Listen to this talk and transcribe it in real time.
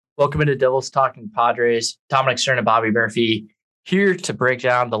Welcome into Devils Talking Padres. Dominic Stern and Bobby Murphy here to break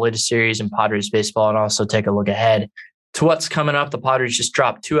down the latest series in Padres baseball and also take a look ahead to what's coming up. The Padres just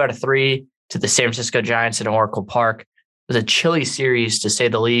dropped 2 out of 3 to the San Francisco Giants at Oracle Park. It was a chilly series, to say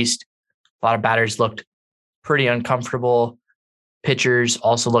the least. A lot of batters looked pretty uncomfortable. Pitchers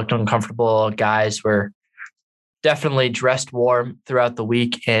also looked uncomfortable. Guys were definitely dressed warm throughout the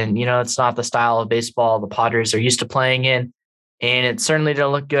week. And, it's not the style of baseball the Padres are used to playing in. And it certainly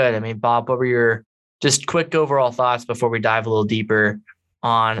didn't look good. I mean, Bob, what were your just quick overall thoughts before we dive a little deeper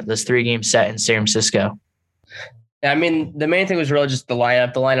on this 3-game set in San Francisco? Yeah, I mean, the main thing was really just the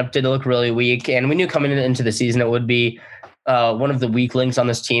lineup. The lineup did look really weak. And we knew coming into the season it would be one of the weak links on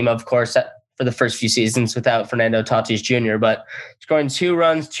this team, of course, for the first few seasons without Fernando Tatis Jr. But scoring 2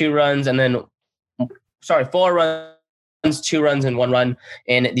 runs, and then 4 runs, 2 runs, and 1 run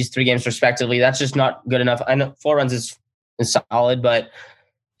in these 3 games respectively. That's just not good enough. I know 4 runs is solid, but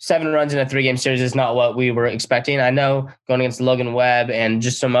 7 runs in a 3-game series is not what we were expecting. I know going against Logan Webb and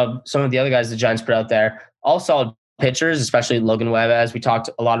just some of the other guys the Giants put out there, all solid pitchers, especially Logan Webb, as we talked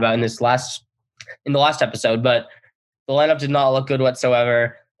a lot about in the last episode. But the lineup did not look good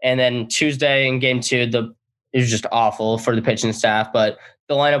whatsoever. And then Tuesday in Game 2, it was just awful for the pitching staff. But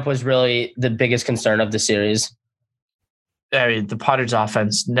the lineup was really the biggest concern of the series. I mean, the Padres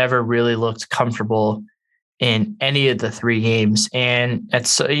offense never really looked comfortable in any of the 3 games. And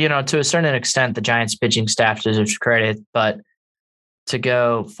it's, to a certain extent, the Giants pitching staff deserves credit, but to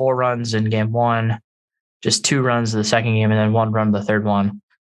go 4 runs in Game 1, just 2 runs in the second game, and then 1 run in the third one,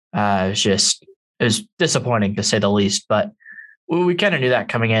 it was disappointing to say the least. But we kind of knew that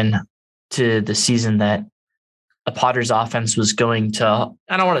coming in to the season that the Padres offense was going to,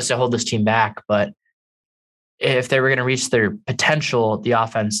 I don't want to say hold this team back, but if they were going to reach their potential, the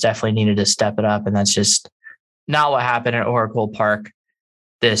offense definitely needed to step it up. And that's just not what happened at Oracle Park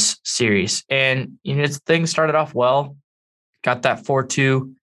this series. And, things started off well, got that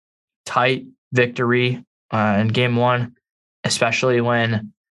 4-2 tight victory in Game 1, especially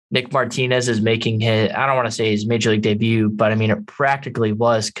when Nick Martinez is making I don't want to say his major league debut, but I mean, it practically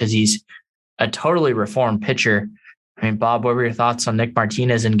was because he's a totally reformed pitcher. I mean, Bob, what were your thoughts on Nick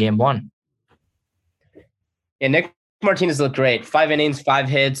Martinez in Game 1? Yeah, Nick Martinez looked great. 5 innings, 5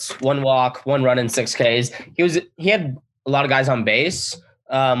 hits, 1 walk, 1 run, and 6 Ks. He had a lot of guys on base,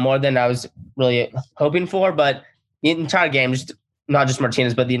 more than I was really hoping for. But the entire game, not just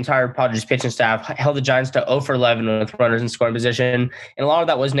Martinez, but the entire Padres pitching staff held the Giants to 0 for 11 with runners in scoring position, and a lot of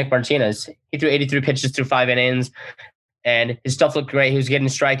that was Nick Martinez. He threw 83 pitches through 5 innings, and his stuff looked great. He was getting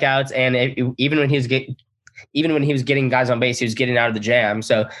strikeouts, and even when he was getting guys on base, he was getting out of the jam.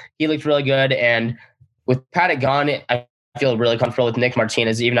 So he looked really good, and with Paddock gone, I feel really comfortable with Nick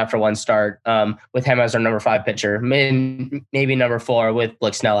Martinez, even after 1 start, with him as our number 5 pitcher, maybe number 4 with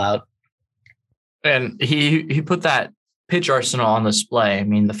Blake Snell out. And he put that pitch arsenal on display. I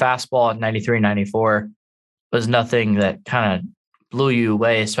mean, the fastball at 93, 94 was nothing that kind of blew you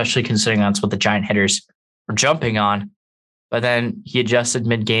away, especially considering that's what the Giant hitters were jumping on. But then he adjusted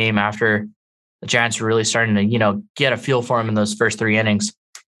mid-game after the Giants were really starting to, get a feel for him in those first 3 innings.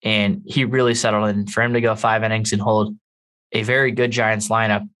 And he really settled in. For him to go 5 innings and hold a very good Giants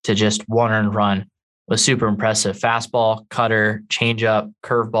lineup to just 1 earned run was super impressive. Fastball, cutter, changeup,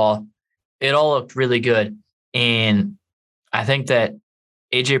 curveball, it all looked really good. And I think that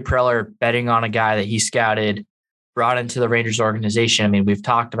AJ Preller betting on a guy that he scouted, brought into the Rangers organization. I mean, we've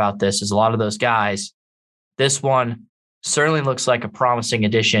talked about this as a lot of those guys. This one certainly looks like a promising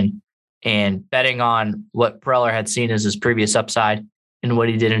addition, and betting on what Preller had seen as his previous upside and what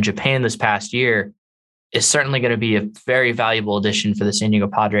he did in Japan this past year is certainly going to be a very valuable addition for the San Diego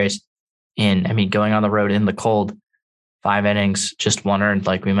Padres. And I mean, going on the road in the cold, 5 innings, just 1 earned,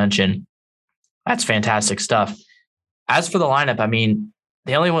 like we mentioned, that's fantastic stuff. As for the lineup, I mean,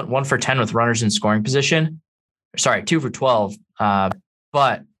 they only went 1 for 10 with runners in scoring position. Sorry, 2 for 12.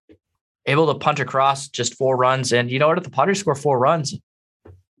 But able to punch across just 4 runs. And you know what? If the Padres score 4 runs,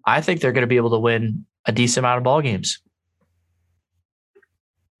 I think they're going to be able to win a decent amount of ball games.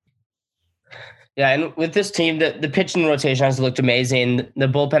 Yeah, and with this team, the pitching rotation has looked amazing. The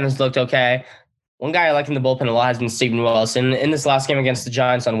bullpen has looked okay. One guy I like in the bullpen a lot has been Steven Wilson. In this last game against the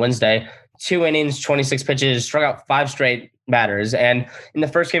Giants on Wednesday, 2 innings, 26 pitches, struck out 5 straight batters. And in the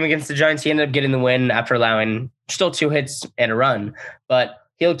first game against the Giants, he ended up getting the win after allowing still 2 hits and a run. But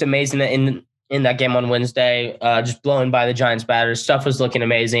he looked amazing in that game on Wednesday, just blowing by the Giants batters. Stuff was looking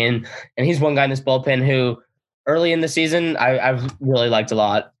amazing. And he's one guy in this bullpen who early in the season I've really liked a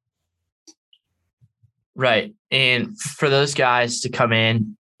lot. Right. And for those guys to come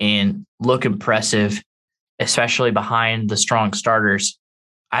in and look impressive, especially behind the strong starters,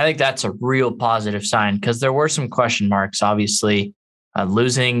 I think that's a real positive sign because there were some question marks. Obviously,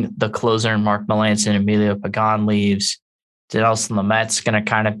 losing the closer Mark Melancon, Emilio Pagan leaves. Dinelson Lamet's going to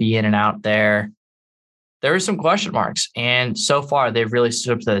kind of be in and out there. There are some question marks, and so far they've really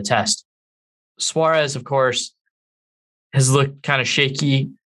stood up to the test. Suarez, of course, has looked kind of shaky,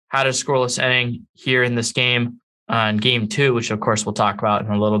 had a scoreless inning here in this game, in game 2, which of course we'll talk about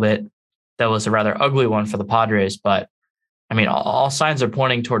in a little bit. That was a rather ugly one for the Padres, but I mean, all signs are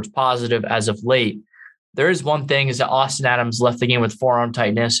pointing towards positive as of late. There is one thing is that Austin Adams left the game with forearm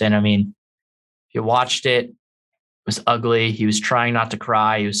tightness. And I mean, if you watched it, it was ugly. He was trying not to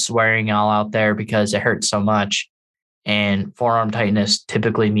cry. He was swearing all out there because it hurt so much. And forearm tightness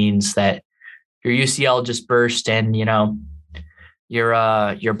typically means that your UCL just burst and, you know,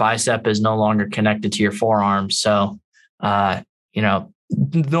 your bicep is no longer connected to your forearm. So, you know,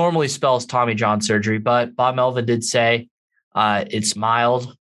 normally spells Tommy John surgery, but Bob Melvin did say it's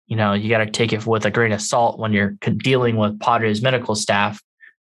mild. You know, you got to take it with a grain of salt when you're dealing with Padres medical staff.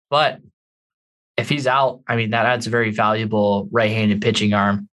 But if he's out, I mean, that adds a very valuable right-handed pitching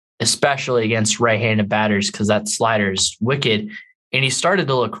arm, especially against right-handed batters because that slider is wicked. And he started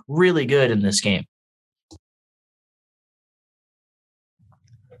to look really good in this game.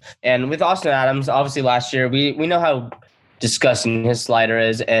 And with Austin Adams, obviously last year, we know how disgusting his slider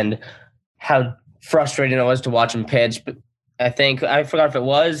is and how frustrating it was to watch him pitch. But I think, I forgot if it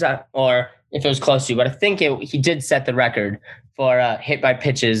was or if it was close to, but I think he did set the record for hit by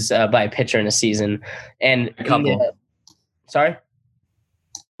pitches by a pitcher in a season. And a couple. Sorry?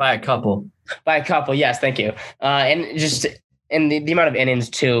 By a couple. By a couple, yes, thank you. And just and the amount of innings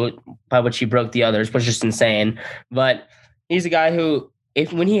too by which he broke the others was just insane. But he's a guy who,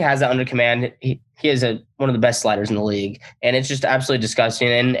 when he has that under command, he is one of the best sliders in the league, and it's just absolutely disgusting.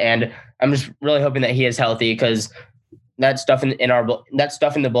 And I'm just really hoping that he is healthy because that stuff in the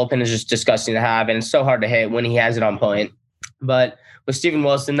bullpen is just disgusting to have, and it's so hard to hit when he has it on point. But with Steven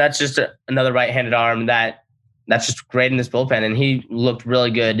Wilson, that's just another right-handed arm that's just great in this bullpen, and he looked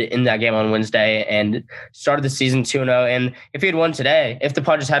really good in that game on Wednesday and started the season 2-0. And if he had won today, if the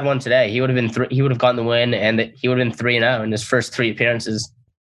Padres had won today, he would have gotten the win, and he would have been 3-0 in his first 3 appearances.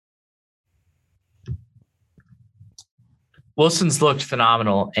 Wilson's looked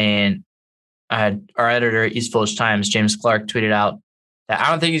phenomenal, and our editor at East Village Times, James Clark, tweeted out that I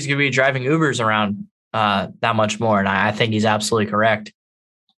don't think he's going to be driving Ubers around that much more, and I think he's absolutely correct.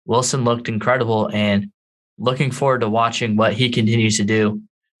 Wilson looked incredible, and looking forward to watching what he continues to do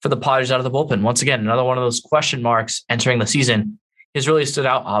for the Padres out of the bullpen. Once again, another one of those question marks entering the season. He's really stood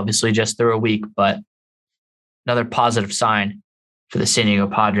out, obviously, just through a week, but another positive sign for the San Diego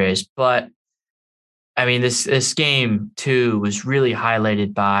Padres. But, I mean, this game, too, was really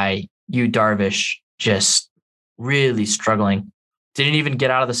highlighted by Yu Darvish just really struggling. Didn't even get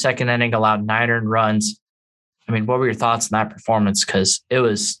out of the second inning, allowed 9 earned runs. I mean, what were your thoughts on that performance? Because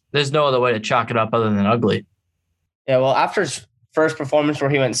there's no other way to chalk it up other than ugly. Yeah, well, after his first performance where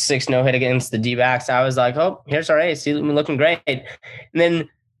he went 6-0 hit against the D-backs, I was like, oh, here's our ace. He's looking great. And then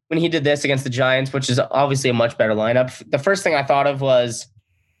when he did this against the Giants, which is obviously a much better lineup, the first thing I thought of was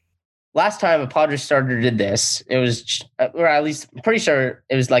last time a Padres starter did this, it was, or at least I'm pretty sure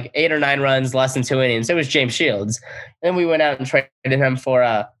it was like 8 or 9 runs, less than 2 innings. It was James Shields. And then we went out and traded him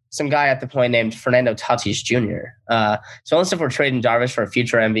for some guy at the point named Fernando Tatis Jr. So unless if we're trading Darvish for a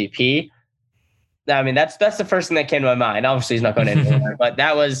future MVP, I mean, that's the first thing that came to my mind. Obviously, he's not going anywhere, but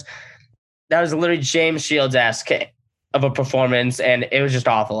that was literally James Shields-esque of a performance, and it was just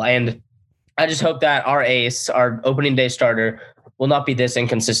awful. And I just hope that our ace, our opening day starter, will not be this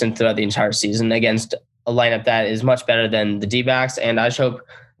inconsistent throughout the entire season against a lineup that is much better than the D-backs. And I just hope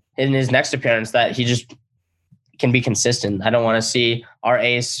in his next appearance that he just can be consistent. I don't want to see our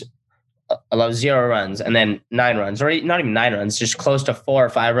ace allow 0 runs and then 9 runs, or not even 9 runs, just close to 4 or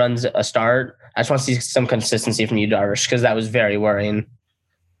 5 runs a start. I just want to see some consistency from Yu Darvish because that was very worrying.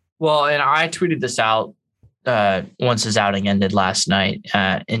 Well, and I tweeted this out once his outing ended last night.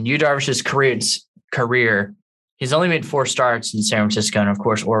 In Yu Darvish's career, he's only made 4 starts in San Francisco, and of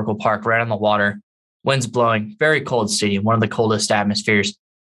course, Oracle Park, right on the water, winds blowing, very cold stadium, one of the coldest atmospheres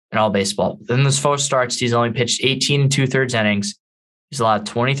in all baseball. In those 4 starts, he's only pitched 18 2/3 innings. He's allowed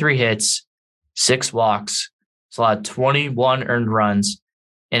 23 hits, 6 walks. He's allowed 21 earned runs,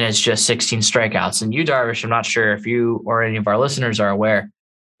 and it's just 16 strikeouts. And Yu Darvish, I'm not sure if you or any of our listeners are aware,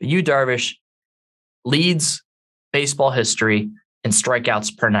 but Yu Darvish leads baseball history in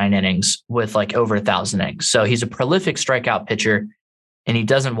strikeouts per 9 innings with like over 1,000 innings. So he's a prolific strikeout pitcher, and he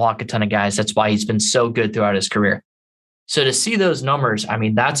doesn't walk a ton of guys. That's why he's been so good throughout his career. So to see those numbers, I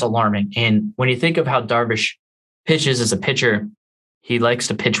mean, that's alarming. And when you think of how Darvish pitches as a pitcher, he likes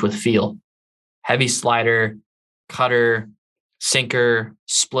to pitch with feel. Heavy slider, cutter, sinker,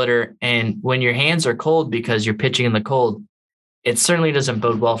 splitter. And when your hands are cold because you're pitching in the cold, it certainly doesn't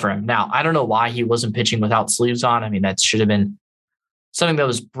bode well for him. Now, I don't know why he wasn't pitching without sleeves on. I mean, that should have been something that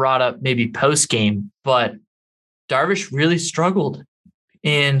was brought up maybe post-game, but Darvish really struggled.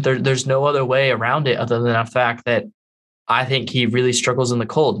 And there's no other way around it other than the fact that I think he really struggles in the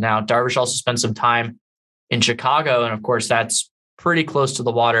cold. Now, Darvish also spent some time in Chicago, and of course, that's pretty close to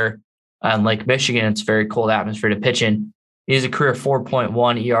the water on Lake Michigan. It's a very cold atmosphere to pitch in. He has a career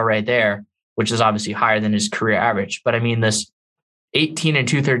 4.1 ERA there, which is obviously higher than his career average. But I mean, this 18 and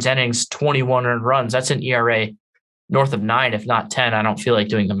 2/3 innings, 21 earned runs, that's an ERA north of 9, if not 10. I don't feel like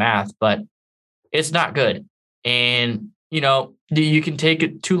doing the math, but it's not good. And, you can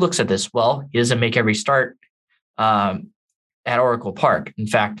take 2 looks at this. Well, he doesn't make every start at Oracle Park. In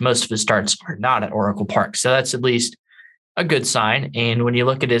fact, most of his starts are not at Oracle Park. So that's at least a good sign. And when you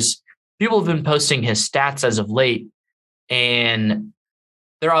look at people have been posting his stats as of late, and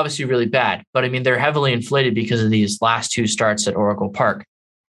they're obviously really bad. But I mean, they're heavily inflated because of these last 2 starts at Oracle Park.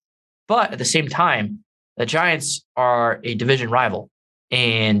 But at the same time, the Giants are a division rival,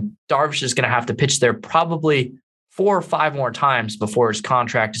 and Darvish is going to have to pitch there probably 4 or 5 more times before his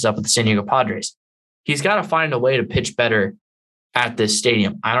contract is up with the San Diego Padres. He's got to find a way to pitch better at this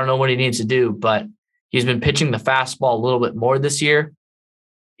stadium. I don't know what he needs to do, but he's been pitching the fastball a little bit more this year.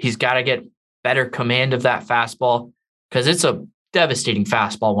 He's got to get better command of that fastball because it's a devastating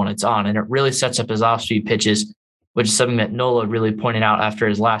fastball when it's on, and it really sets up his off-speed pitches, which is something that Nola really pointed out after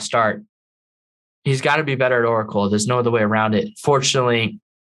his last start. He's got to be better at Oracle. There's no other way around it. Fortunately,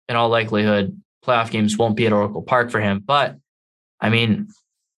 in all likelihood, playoff games won't be at Oracle Park for him. But, I mean,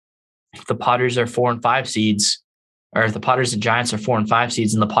 if the Padres are 4 and 5 seeds, or if the Padres and Giants are 4 and 5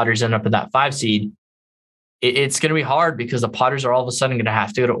 seeds and the Padres end up at that 5 seed, it's going to be hard because the Padres are all of a sudden going to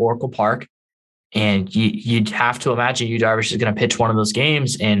have to go to Oracle Park. And you'd have to imagine Darvish is going to pitch one of those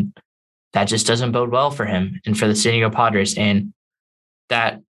games, and that just doesn't bode well for him and for the San Diego Padres. And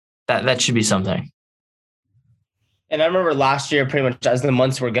that should be something. And I remember last year, pretty much as the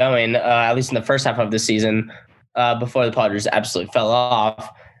months were going, at least in the first half of the season, before the Padres absolutely fell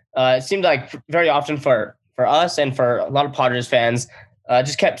off, it seemed like very often for us and for a lot of Padres fans,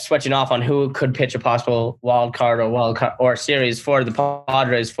 just kept switching off on who could pitch a possible wild card or series for the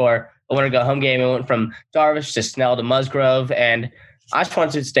Padres for a winner-go-home game. It went from Darvish to Snell to Musgrove, and I just want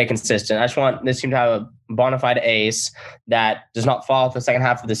to stay consistent. I just want this team to have a bona fide ace that does not fall off the second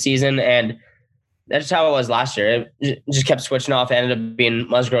half of the season, and that's just how it was last year. It just kept switching off. It ended up being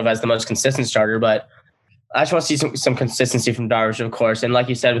Musgrove as the most consistent starter, but I just want to see some consistency from Darvish, of course. And like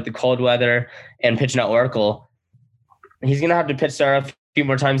you said, with the cold weather and pitching at Oracle, he's going to have to pitch there a few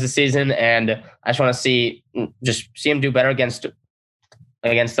more times this season, and I just want to see him do better against a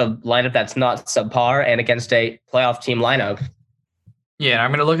lineup that's not subpar and against a playoff team lineup. Yeah,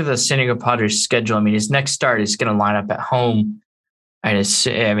 I'm going to look at the San Diego Padres schedule. I mean, his next start is going to line up at home. It's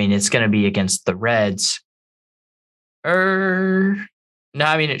going to be against the Reds.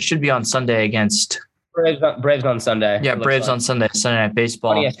 It should be on Sunday against Braves on Sunday. Yeah, Braves on Sunday Night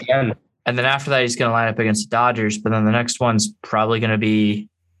Baseball. On ESPN. And then after that, he's going to line up against the Dodgers. But then the next one's probably going to be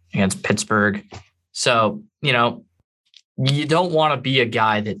against Pittsburgh. So, you don't want to be a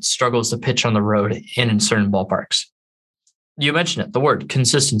guy that struggles to pitch on the road in certain ballparks. You mentioned it, the word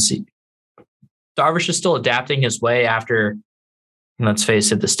consistency. Darvish is still adapting his way after, let's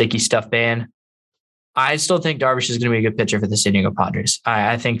face it, the sticky stuff ban. I still think Darvish is going to be a good pitcher for the San Diego Padres.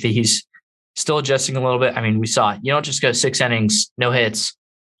 I think that he's still adjusting a little bit. I mean, we saw it. You don't just go 6 innings, no hits,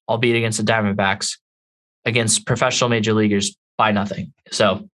 albeit against the Diamondbacks, against professional major leaguers by nothing.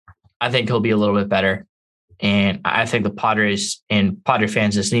 So I think he'll be a little bit better. And I think the Padres and Padre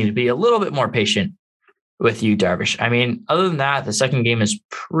fans just need to be a little bit more patient with Darvish. I mean, other than that, the second game is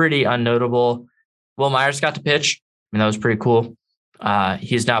pretty unnotable. Will Myers got to pitch. I mean, that was pretty cool.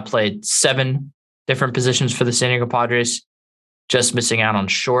 He's now played 7 different positions for the San Diego Padres, just missing out on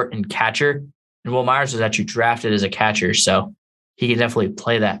short and catcher. And Will Myers was actually drafted as a catcher, so he can definitely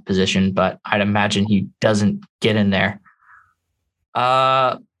play that position, but I'd imagine he doesn't get in there.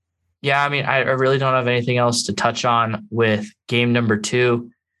 Yeah, I mean, I really don't have anything else to touch on with game number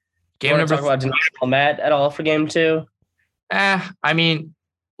 2. Talk about Denard Lamet at all for game 2? I mean,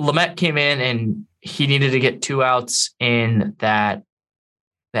 Lamet came in and he needed to get 2 outs in the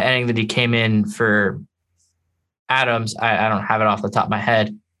inning that he came in for Adams. I don't have it off the top of my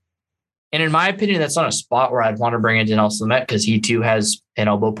head. And in my opinion, that's not a spot where I'd want to bring in Dinelson Lamet because he too has an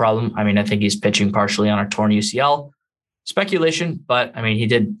elbow problem. I mean, I think he's pitching partially on a torn UCL. Speculation, but I mean, he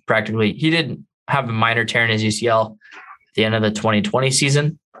did have a minor tear in his UCL the end of the 2020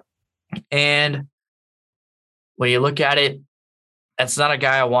 season. And when you look at it, that's not a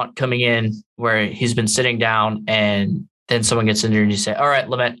guy I want coming in where he's been sitting down and then someone gets injured and you say, all right,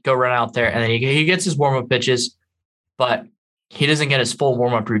 Lamet, go run out there. And then he gets his warm-up pitches, but he doesn't get his full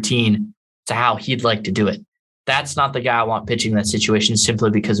warm-up routine to how he'd like to do it. That's not the guy I want pitching in that situation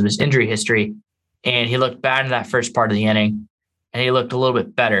simply because of his injury history. And he looked bad in that first part of the inning, and he looked a little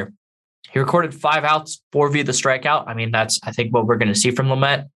bit better. He recorded 5 outs, 4 via the strikeout. I mean, that's, I think, what we're going to see from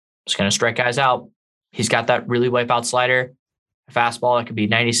Lamet. He's going to strike guys out. He's got that really wipeout slider, a fastball that could be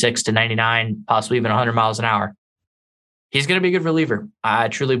 96 to 99, possibly even 100 miles an hour. He's going to be a good reliever. I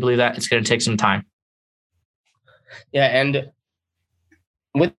truly believe that. It's going to take some time. Yeah, and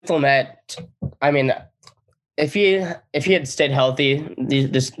with Lamet, I mean, if he had stayed healthy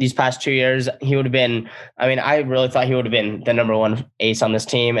these past 2 years, he would have been, I mean, I really thought he would have been the number one ace on this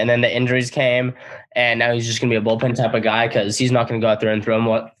team. And then the injuries came, and now he's just going to be a bullpen type of guy because he's not going to go out there and throw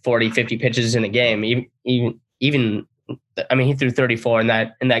him 40, 50 pitches in a game. Even I mean, he threw 34 in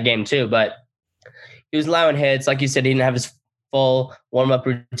that game too, but he was allowing hits. Like you said, he didn't have his full warm-up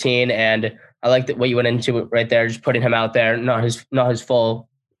routine, and I like what you went into right there, just putting him out there, not his full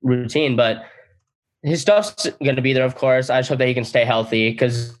routine, but his stuff's going to be there, of course. I just hope that he can stay healthy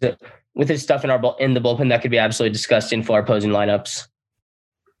because with his stuff in the bullpen, that could be absolutely disgusting for opposing lineups.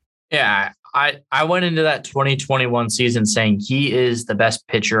 Yeah, I went into that 2021 season saying he is the best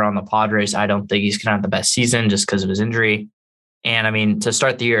pitcher on the Padres. I don't think he's going to have the best season just because of his injury. And I mean, to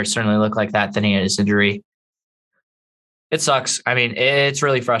start the year, it certainly looked like that. Then he had his injury. It sucks. I mean, it's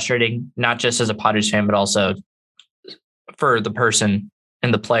really frustrating, not just as a Padres fan, but also for the person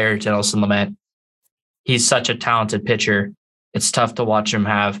and the player, Dinelson Lamet. He's such a talented pitcher. It's tough to watch him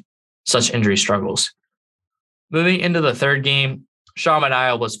have such injury struggles. Moving into the third game, Sean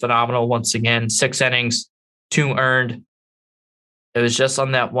Manaea was phenomenal once again. 6 innings, 2 earned. It was just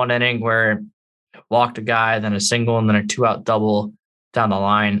on that one inning where it walked a guy, then a single, and then a 2-out double down the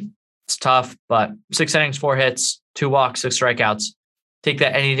line. It's tough, but 6 innings, 4 hits, 2 walks, 6 strikeouts. Take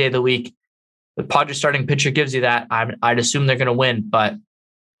that any day of the week. The Padres starting pitcher gives you that. I'd assume they're going to win, but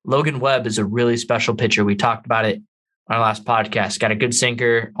Logan Webb is a really special pitcher. We talked about it on our last podcast. Got a good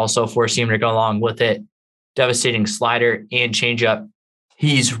sinker, also a 4-seamer to go along with it. Devastating slider and changeup.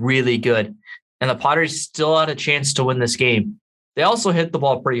 He's really good. And the Padres still had a chance to win this game. They also hit the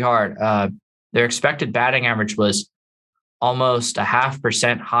ball pretty hard. Their expected batting average was almost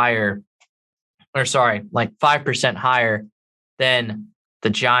 0.5% higher, or sorry, like 5% higher than the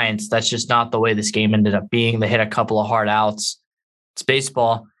Giants. That's just not the way this game ended up being. They hit a couple of hard outs. It's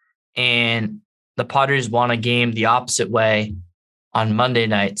baseball. And the Padres won a game the opposite way on Monday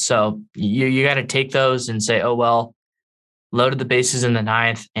night. So you got to take those and say, oh, well, loaded the bases in the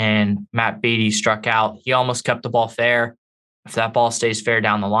 9th and Matt Beatty struck out. He almost kept the ball fair. If that ball stays fair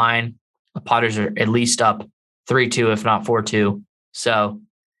down the line, the Padres are at least up 3-2, if not 4-2. So,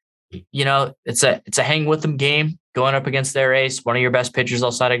 you know, it's a hang with them game going up against their ace, one of your best pitchers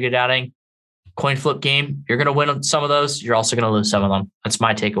outside a good outing. Coin flip game. You're going to win some of those. You're also going to lose some of them. That's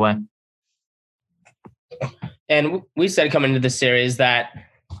my takeaway. And we said coming into this series that,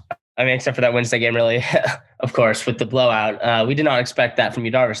 I mean, except for that Wednesday game, really, of course, with the blowout, we did not expect that from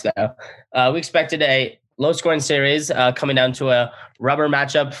Yu Darvish, though. We expected a low-scoring series coming down to a rubber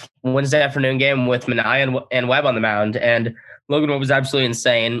matchup Wednesday afternoon game with Manaea and Webb on the mound. And Logan Webb was absolutely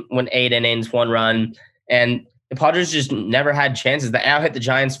insane. Went 8 innings, 1 run. And the Padres just never had chances. They out hit the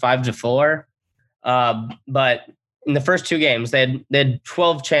Giants 5-4. But in the first 2 games, they had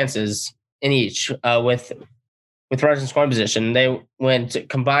 12 chances in each with runners in scoring position. They went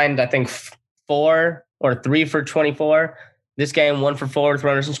combined, I think, 4 or 3 for 24. This game, 1 for 4 with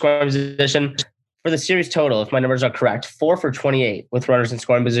runners in scoring position. For the series total, if my numbers are correct, 4 for 28 with runners in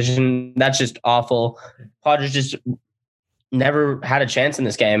scoring position. That's just awful. Padres just never had a chance in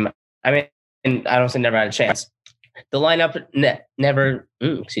this game. I mean, I don't say never had a chance. The lineup never,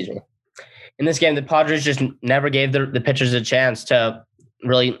 in this game, the Padres just never gave the pitchers a chance to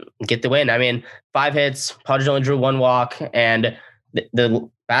really get the win. I mean, 5 hits, Padres only drew 1 walk, and the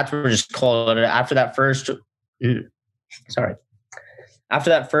bats were just cold. After that first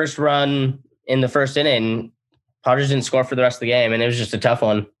run in the first inning, Padres didn't score for the rest of the game, and it was just a tough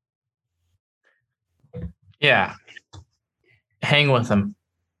one. Yeah. Hang with them.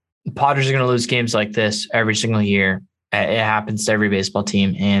 The Padres are going to lose games like this every single year. It happens to every baseball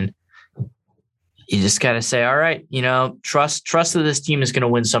team, and you just got to say, all right, you know, trust that this team is going to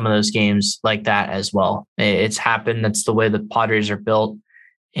win some of those games like that as well. It's happened. That's the way the Padres are built,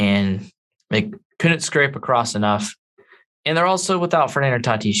 and they couldn't scrape across enough. And they're also without Fernando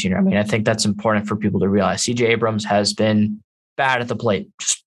Tatis Jr. I mean, I think that's important for people to realize. CJ Abrams has been bad at the plate.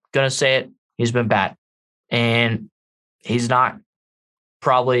 Just going to say it. He's been bad. And he's not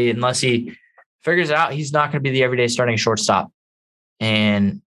probably, unless he figures it out, he's not going to be the everyday starting shortstop.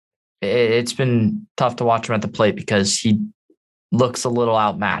 And it's been tough to watch him at the plate because he looks a little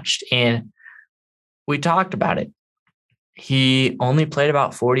outmatched. And we talked about it. He only played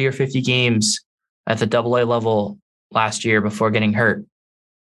about 40 or 50 games at the AA level last year before getting hurt.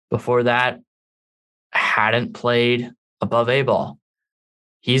 Before that, hadn't played above A ball.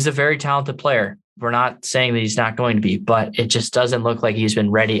 He's a very talented player. We're not saying that he's not going to be, but it just doesn't look like he's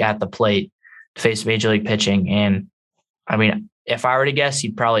been ready at the plate to face major league pitching. And I mean, if I were to guess,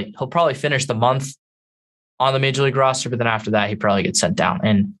 he'll probably finish the month on the major league roster, but then after that, he probably gets sent down.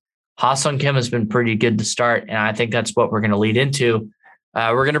 And Ha-Seong Kim has been pretty good to start, and I think that's what we're going to lead into.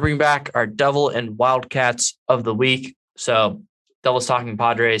 We're going to bring back our Devil and Wildcats of the week. So Devil's talking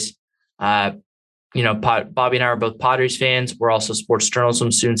Padres. Bobby and I are both Padres fans. We're also sports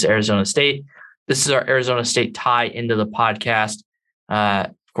journalism students at Arizona State. This is our Arizona State tie into the podcast.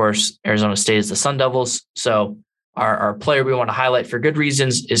 Of course, Arizona State is the Sun Devils. So our player we want to highlight for good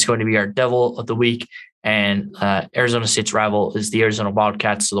reasons is going to be our Devil of the week. And Arizona State's rival is the Arizona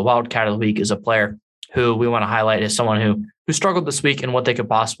Wildcats. So the Wildcat of the week is a player who we want to highlight as someone who struggled this week and what they could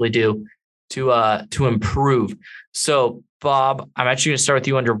possibly do to improve. So, Bob, I'm actually going to start with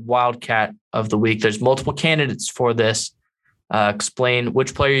you under Wildcat of the week. There's multiple candidates for this. Explain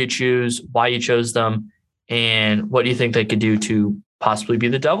which player you choose, why you chose them, and what do you think they could do to possibly be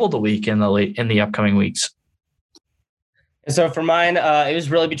the Devil of the week in the upcoming weeks. So for mine, it was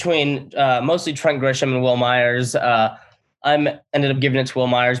really between mostly Trent Grisham and Will Myers. I ended up giving it to Will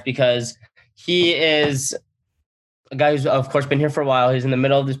Myers because he is a guy who's, of course, been here for a while. He's in the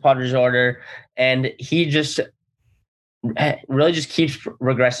middle of this Padres order, and he just really just keeps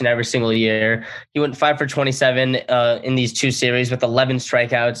regressing every single year. He went 5 for 27 in these two series with 11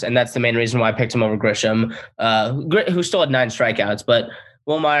 strikeouts, and that's the main reason why I picked him over Grisham, who still had 9 strikeouts. But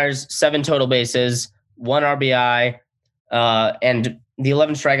Will Myers, 7 total bases, 1 RBI, and the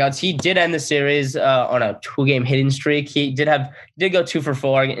 11 strikeouts. He did end the series on a 2-game hitting streak. He did go 2 for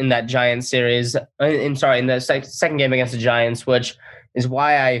 4 in that Giants series. In the second game against the Giants, which is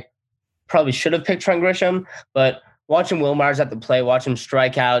why I probably should have picked Trent Grisham. But watching Will Myers at the plate, watch him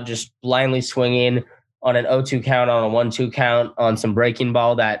strike out, just blindly swinging on an 0-2 count, on a 1-2 count, on some breaking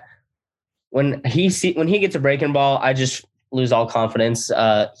ball. That when he gets a breaking ball, I just lose all confidence.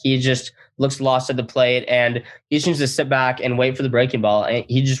 He just looks lost at the plate, and he seems to sit back and wait for the breaking ball. And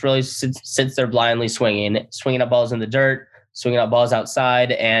he just really sits there blindly swinging up balls in the dirt, swinging up balls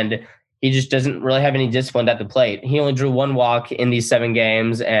outside, and he just doesn't really have any discipline at the plate. He only drew 1 walk in these 7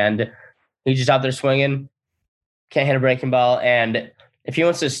 games, and he's just out there swinging, can't hit a breaking ball. And if he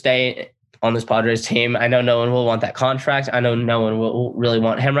wants to stay on this Padres team, I know no one will want that contract. I know no one will really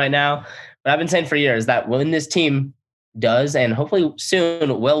want him right now. But I've been saying for years that when this team does, and hopefully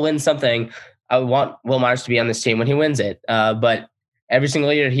soon will win something, I want Will Myers to be on this team when he wins it. But every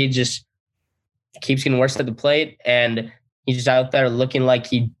single year, he just keeps getting worse at the plate, and he's just out there looking like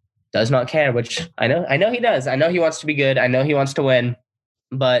he does not care, which I know he does. I know he wants to be good. I know he wants to win,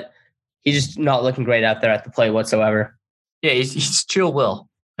 but he's just not looking great out there at the plate whatsoever. Yeah, he's chill Will,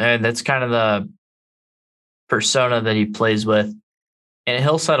 and that's kind of the persona that he plays with, and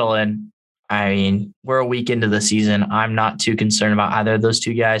he'll settle in. I mean, we're a week into the season. I'm not too concerned about either of those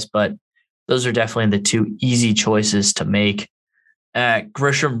two guys, but those are definitely the 2 easy choices to make.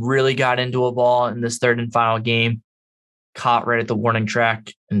 Grisham really got into a ball in this 3rd and final game, caught right at the warning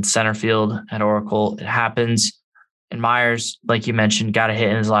track in center field at Oracle. It happens. And Myers, like you mentioned, got a hit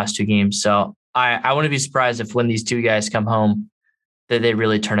in his last 2 games. So I wouldn't be surprised if when these 2 guys come home that they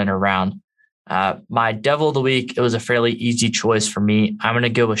really turn it around. My Devil of the week, it was a fairly easy choice for me. I'm going to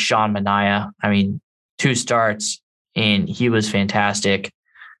go with Sean Manaea. I mean, 2 starts, and he was fantastic.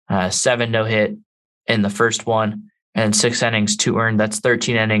 7 no-hit in the first one, and 6 innings, 2 earned. That's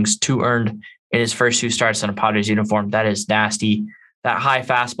 13 innings, 2 earned in his first 2 starts in a Padres uniform. That is nasty. That high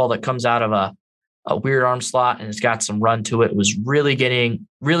fastball that comes out of a weird arm slot and it's got some run to it was really giving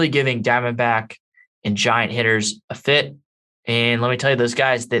Diamondback and Giant hitters a fit. And let me tell you, those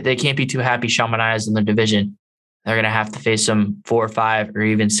guys, they can't be too happy Sean Manaea is in the division. They're going to have to face him 4 or 5 or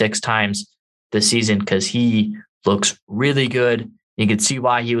even 6 times this season because he looks really good. You can see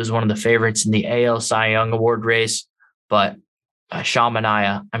why he was one of the favorites in the AL Cy Young Award race. But Sean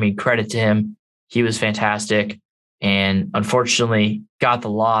Manaea, I mean, credit to him. He was fantastic. And unfortunately, got the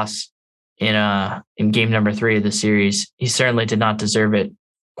loss in game number 3 of the series. He certainly did not deserve it.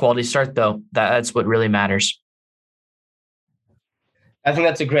 Quality start, though. That's what really matters. I think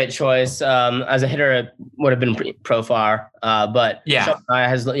that's a great choice. As a hitter, it would have been Profar, but Yeah. Sean Manaea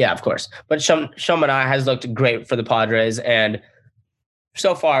has, of course. But Sean Manaea has looked great for the Padres, and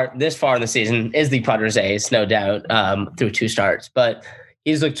so far, this far in the season, is the Padres ace, no doubt, through 2 starts. But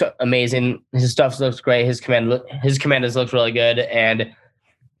he's looked amazing. His stuff looks great. His command has looked really good, and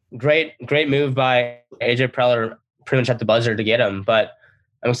great move by AJ Preller, pretty much at the buzzer to get him. But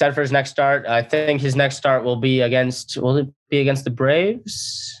I'm excited for his next start. I think his next start will be against the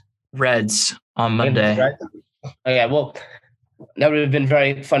Braves? Reds on Monday. Okay, well, that would have been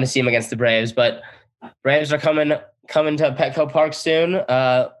very fun to see him against the Braves, but Braves are coming to Petco Park soon.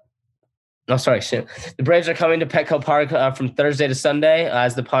 Soon. The Braves are coming to Petco Park from Thursday to Sunday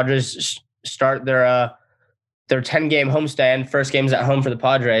as the Padres start their 10-game homestand. First game's at home for the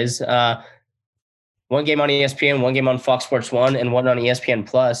Padres. 1 game on ESPN, 1 game on Fox Sports 1, and 1 on ESPN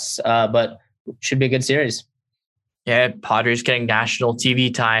Plus. But should be a good series. Yeah, Padres getting national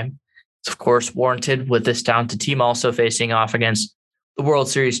TV time. It's, of course, warranted with this talented team also facing off against the World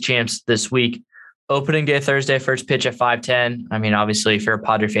Series champs this week. Opening day Thursday, first pitch at 5:10. I mean, obviously, if you're a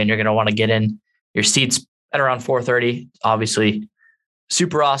Padre fan, you're going to want to get in your seats at around 4:30. Obviously,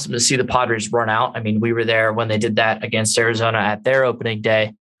 super awesome to see the Padres run out. I mean, we were there when they did that against Arizona at their opening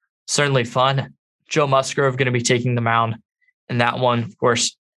day. Certainly fun. Joe Musgrove going to be taking the mound in that one. Of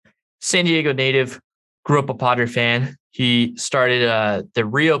course, San Diego native, grew up a Padre fan. He started the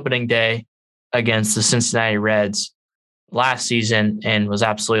reopening day against the Cincinnati Reds last season and was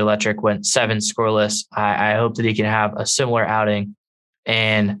absolutely electric, went 7 scoreless. I hope that he can have a similar outing.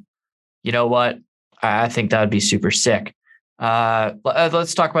 And you know what? I think that would be super sick.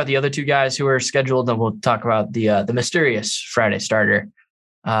 Let's talk about the other 2 guys who are scheduled, and we'll talk about the mysterious Friday starter.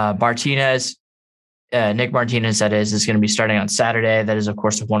 Nick Martinez, that is going to be starting on Saturday. That is, of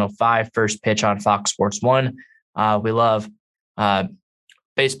course, a 1:05 first pitch on Fox Sports 1. We love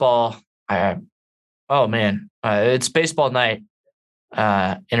baseball. It's baseball night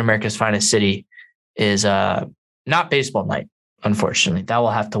in America's finest city is not baseball night, unfortunately. That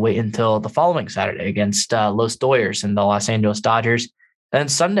will have to wait until the following Saturday against Los Doyers and the Los Angeles Dodgers. Then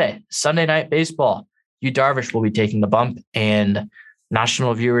Sunday night baseball. Yu Darvish will be taking the bump, and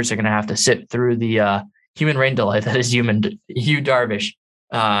national viewers are going to have to sit through the human rain delay that is Yu Darvish.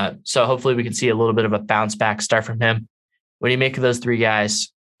 So hopefully we can see a little bit of a bounce back start from him. What do you make of those 3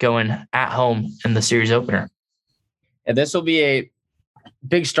 guys going at home in the series opener? And this will be a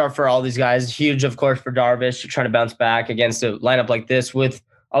big start for all these guys. Huge, of course, for Darvish trying to bounce back against a lineup like this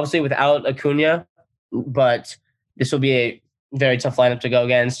without Acuna, but this will be a very tough lineup to go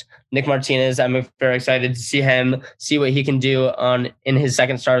against. Nick Martinez, I'm very excited to see what he can do in his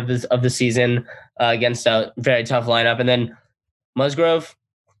second start of the season against a very tough lineup. And then Musgrove,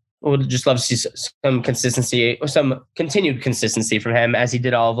 would just love to see some consistency, or some continued consistency from him as he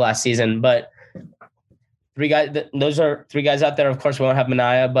did all of last season. But 3 guys, those are 3 guys out there. Of course, we won't have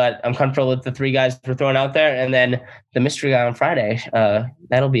Manaea, but I'm comfortable with the 3 guys we're throwing out there. And then the mystery guy on Friday,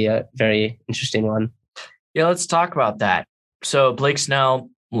 that'll be a very interesting one. Yeah, let's talk about that. So Blake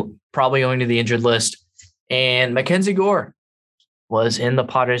Snell probably going to the injured list, and Mackenzie Gore was in the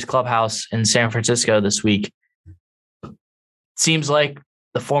Padres clubhouse in San Francisco this week. Seems like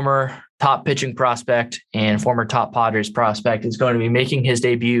the former top pitching prospect and former top Padres prospect is going to be making his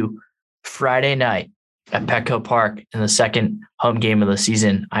debut Friday night at Petco Park in the second home game of the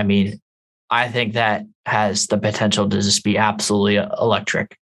season. I mean, I think that has the potential to just be absolutely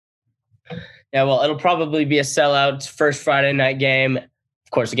electric. Yeah, well, it'll probably be a sellout first Friday night game,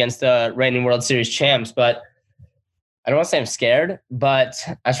 of course, against the reigning World Series champs. But I don't want to say I'm scared, but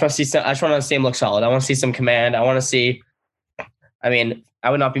I just want to see him look solid. I want to see some command. I want to see. I mean, I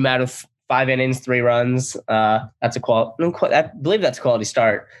would not be mad with 5 innings, 3 runs. That's a quality. I believe that's a quality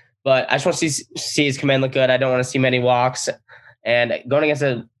start. But I just want to see his command look good. I don't want to see many walks. And going against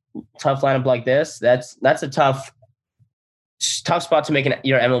a tough lineup like this, that's a tough spot to make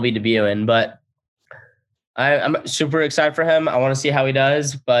your MLB debut in. But I'm super excited for him. I want to see how he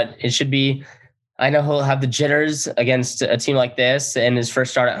does, but it should be. I know he'll have the jitters against a team like this in his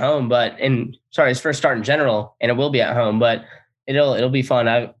first start at home, his first start in general, and it will be at home. But it'll be fun.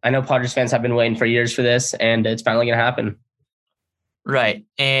 I know Padres fans have been waiting for years for this, and it's finally going to happen. Right,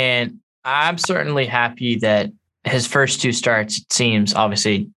 and I'm certainly happy that his first 2 starts, it seems,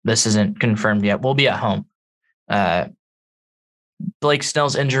 obviously this isn't confirmed yet, will be at home. Blake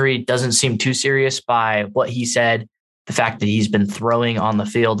Snell's injury doesn't seem too serious by what he said. The fact that he's been throwing on the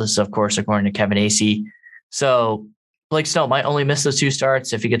field, this is, of course, according to Kevin Acee. So Blake Snell might only miss those 2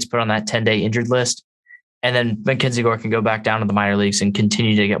 starts if he gets put on that 10-day injured list. And then Mackenzie Gore can go back down to the minor leagues and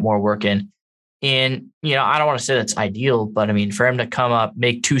continue to get more work in. And, I don't want to say that's ideal, but I mean, for him to come up,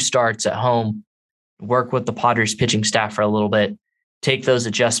 make 2 starts at home, work with the Padres pitching staff for a little bit, take those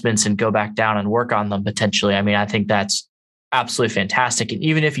adjustments and go back down and work on them potentially. I mean, I think that's absolutely fantastic. And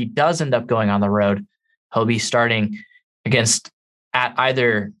even if he does end up going on the road, he'll be starting against at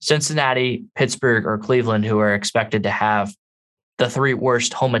either Cincinnati, Pittsburgh, or Cleveland, who are expected to have the 3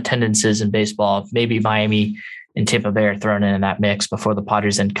 worst home attendances in baseball. Maybe Miami and Tampa Bay are thrown in that mix before the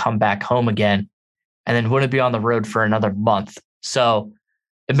Padres then come back home again, and then wouldn't be on the road for another month. So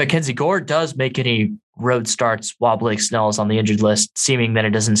if Mackenzie Gore does make any road starts while Blake Snell is on the injured list, seeming that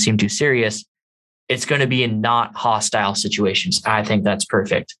it doesn't seem too serious, it's going to be in not hostile situations. I think that's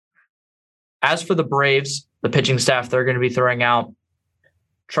perfect. As for the Braves, the pitching staff they're going to be throwing out,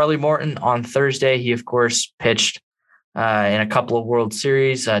 Charlie Morton on Thursday. He, of course, pitched in a couple of World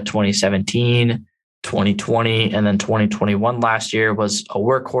Series, 2017, 2020, and then 2021 last year, was a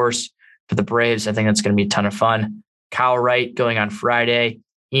workhorse for the Braves. I think that's going to be a ton of fun. Kyle Wright going on Friday,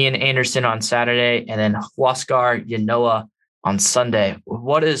 Ian Anderson on Saturday, and then Huascar Ynoa on Sunday.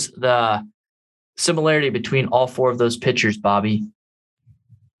 What is the similarity between all 4 of those pitchers, Bobby?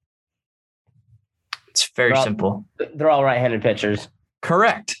 It's very simple. They're all right-handed pitchers.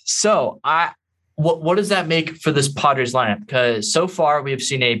 Correct. So what does that make for this Padres lineup? Because so far we've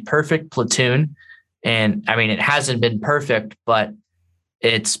seen a perfect platoon. And I mean, it hasn't been perfect, but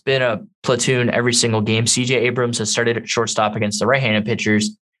it's been a platoon every single game. CJ Abrams has started at shortstop against the right-handed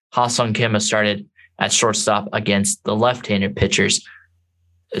pitchers. Ha-Seong Kim has started at shortstop against the left-handed pitchers.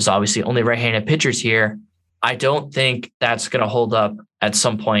 There's obviously only right-handed pitchers here. I don't think that's going to hold up at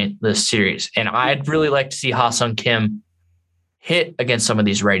some point this series. And I'd really like to see Ha-Seong Kim hit against some of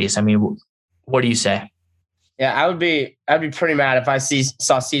these righties. I mean, what do you say? Yeah, I'd be pretty mad if I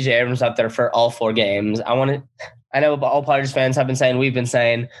saw CJ Abrams out there for all 4 games. I know all Padres fans we've been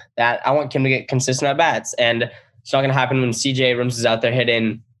saying that I want Kim to get consistent at bats, and it's not going to happen when CJ Abrams is out there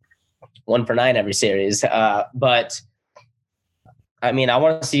hitting 1 for 9 every series. But I mean, I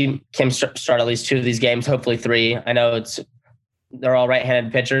want to see Kim start at least 2 of these games, hopefully 3. I know they're all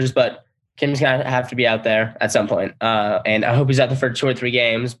right-handed pitchers, but Kim's going to have to be out there at some point. And I hope he's out there for 2 or 3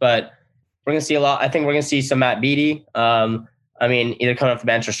 games, but we're going to see a lot. I think we're going to see some Matt Beaty. I mean, either coming off the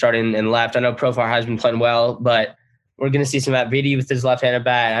bench or starting in left. I know Profar has been playing well, but we're going to see some Matt Beaty with his left-handed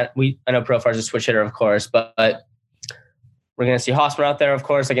bat. I know Profar's a switch hitter, of course, but we're going to see Hosmer out there, of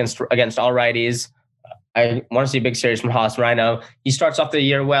course, against all righties. I want to see a big series from Hosmer. I know he starts off the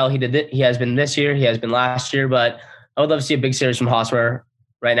year well. He has been this year. He has been last year, but I would love to see a big series from Hosmer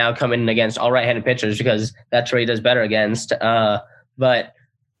right now coming against all right-handed pitchers because that's where he does better against. But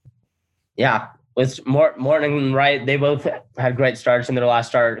yeah, with Morton and Wright, they both had great starts in their last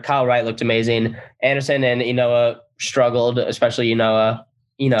start. Kyle Wright looked amazing. Anderson and Ynoa struggled, especially Ynoa.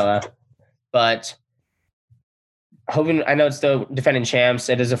 But hoping, I know it's the defending champs.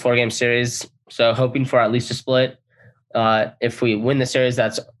 It is a 4-game series, so hoping for at least a split. If we win the series,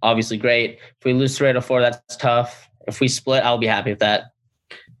 that's obviously great. If we lose 3 out of 4, that's tough. If we split, I'll be happy with that.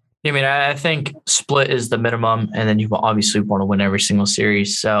 I mean, I think split is the minimum, and then you obviously want to win every single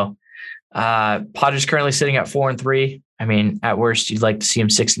series. So Padres currently sitting at 4-3. I mean, at worst, you'd like to see him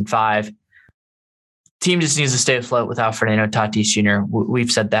 6-5. Team just needs to stay afloat without Fernando Tatis Jr.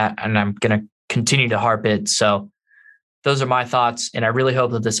 We've said that, and I'm going to continue to harp it. So those are my thoughts, and I really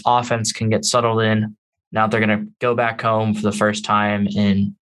hope that this offense can get settled in. Now they're going to go back home for the first time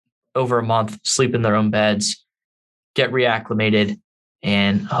in over a month, sleep in their own beds, get reacclimated,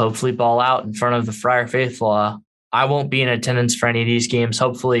 and hopefully ball out in front of the Friar Faithful. I won't be in attendance for any of these games.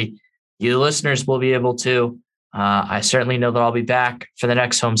 Hopefully you listeners will be able to. I certainly know that I'll be back for the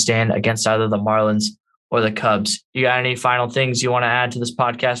next homestand against either the Marlins or the Cubs. You got any final things you want to add to this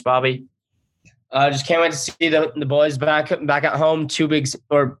podcast, Bobby? Just can't wait to see the boys back at home. 2 big,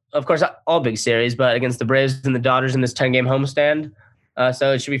 or of course all big series, but against the Braves and the Dodgers in this 10-game homestand.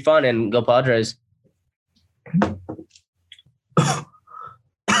 So it should be fun, and go Padres.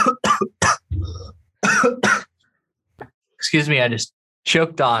 Excuse me, I just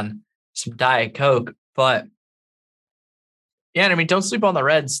choked on some Diet Coke, but yeah, I mean, don't sleep on the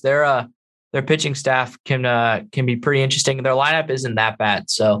Reds. Their pitching staff can be pretty interesting. Their lineup isn't that bad,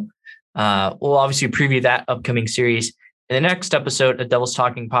 so we'll obviously preview that upcoming series in the next episode of Devils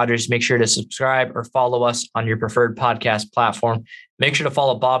Talking Padres. Make sure to subscribe or follow us on your preferred podcast platform. Make sure to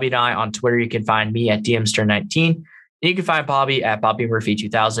follow Bobby and I on Twitter. You can find me at DMStern19. You can find Bobby at Bobby Murphy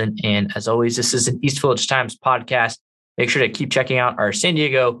 2000. And as always, this is an East Village Times podcast. Make sure to keep checking out our San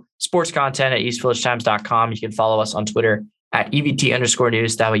Diego sports content at eastvillagetimes.com. You can follow us on Twitter at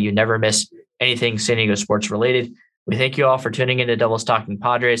EVT_news. That way you never miss anything San Diego sports related. We thank you all for tuning in to Devils Talking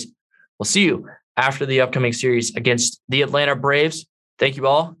Padres. We'll see you after the upcoming series against the Atlanta Braves. Thank you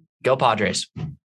all. Go Padres.